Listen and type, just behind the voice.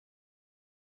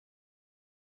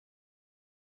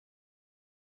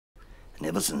And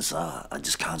ever since that, I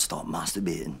just can't stop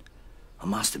masturbating. I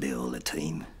masturbate all the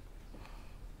time.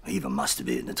 I even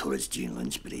masturbate in the toilets during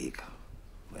lunch break.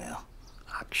 Well,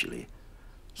 actually,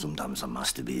 sometimes I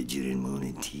masturbate during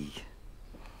morning tea.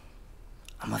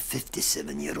 I'm a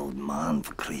 57-year-old man,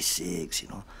 for Christ's sakes, you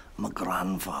know. I'm a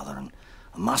grandfather and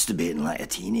I'm masturbating like a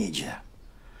teenager.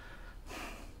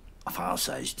 I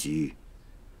fantasize too.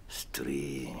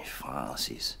 Strange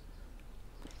fantasies.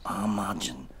 I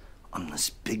imagine I'm this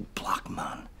big black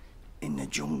man in the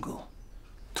jungle,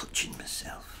 touching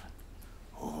myself.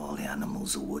 All the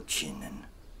animals are watching and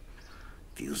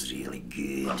feels really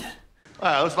good.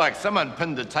 Well, it looks like someone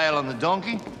pinned the tail on the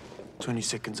donkey. 20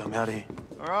 seconds, I'm out of here.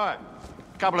 All right,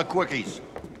 couple of quickies.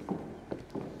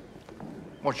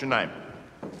 What's your name?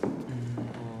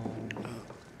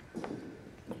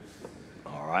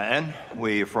 All right, and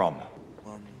where are you from?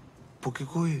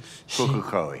 Pukikoi.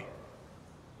 Pukikoi.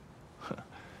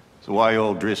 So why are you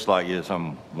all dressed like you're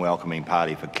some welcoming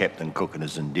party for Captain Cook and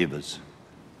his endeavours?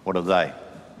 What are they?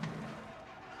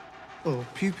 Oh,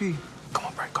 Pew Pew. Come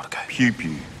on, bro, gotta go. Pew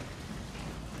Pew.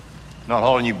 Not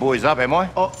holding you boys up, am I?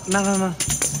 Oh, no.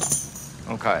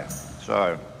 Okay,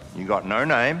 so you got no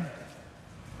name.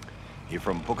 You're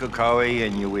from Pukikoi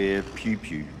and you wear Pew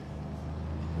Pew.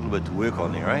 A little bit to work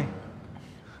on there, eh?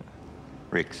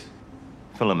 Rex,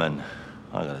 fill him in.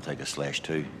 I gotta take a slash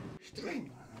too.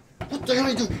 What the hell are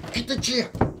you doing? Get the chair!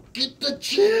 Get the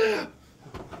chair!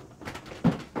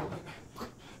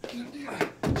 Get in there.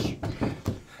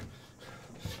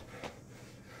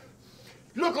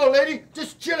 Look, old lady,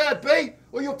 just chill out, babe,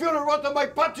 or you'll feel the rot of my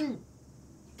patu.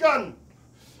 Gun.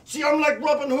 See, I'm like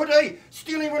Robin Hood, eh?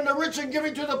 Stealing from the rich and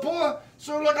giving to the poor.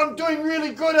 So, look, I'm doing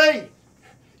really good, eh?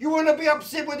 You want to be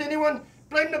upset with anyone?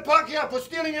 Blame the Pākehā for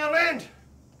stealing our land.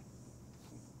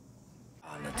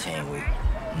 On the team, we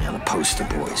the poster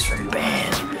boys from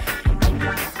band,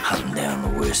 hunting down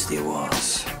the worst there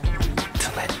was,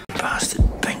 till that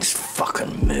bastard Binks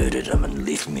fucking murdered him and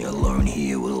left me alone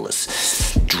here with all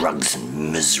this drugs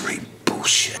and misery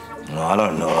bullshit. No, I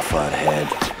don't know if I'd had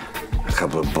a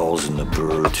couple of bowls in the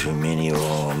brew too many,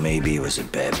 or maybe it was a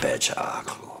bad batch of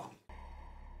Arclaw.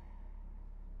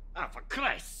 Oh, for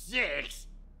Christ's sakes!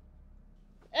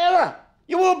 Ella,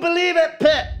 you won't believe it,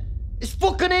 Pit! It's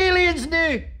fucking aliens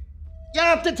now! You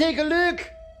have to take a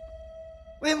look!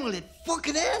 When will it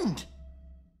fucking end?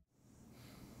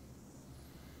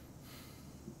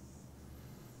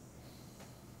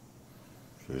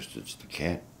 First it's the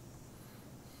cat,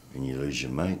 then you lose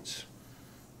your mates,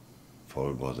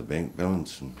 followed by the bank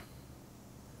balance and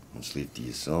what's left of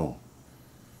your soul.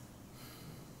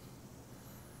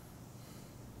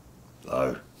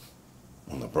 Though,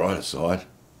 on the brighter side,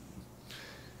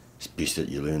 it's best that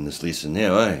you learn this lesson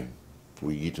now, eh?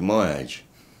 Before you get to my age.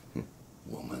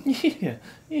 Woman.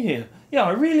 Yeah, I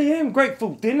really am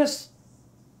grateful, Dennis.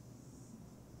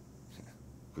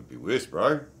 Could be worse,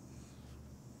 bro.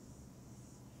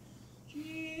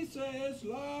 Jesus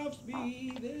loves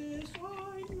me, this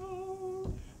I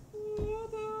know. For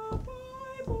the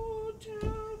Bible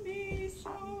tells me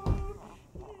so.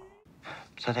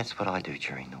 So that's what I do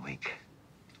during the week.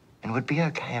 And it would be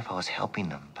okay if I was helping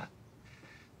them, but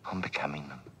I'm becoming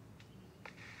them.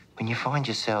 When you find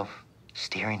yourself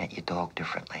staring at your dog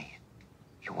differently,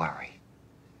 you worry.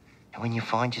 And when you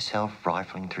find yourself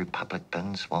rifling through public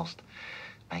bins whilst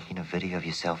making a video of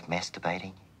yourself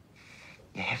masturbating,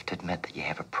 you have to admit that you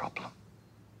have a problem.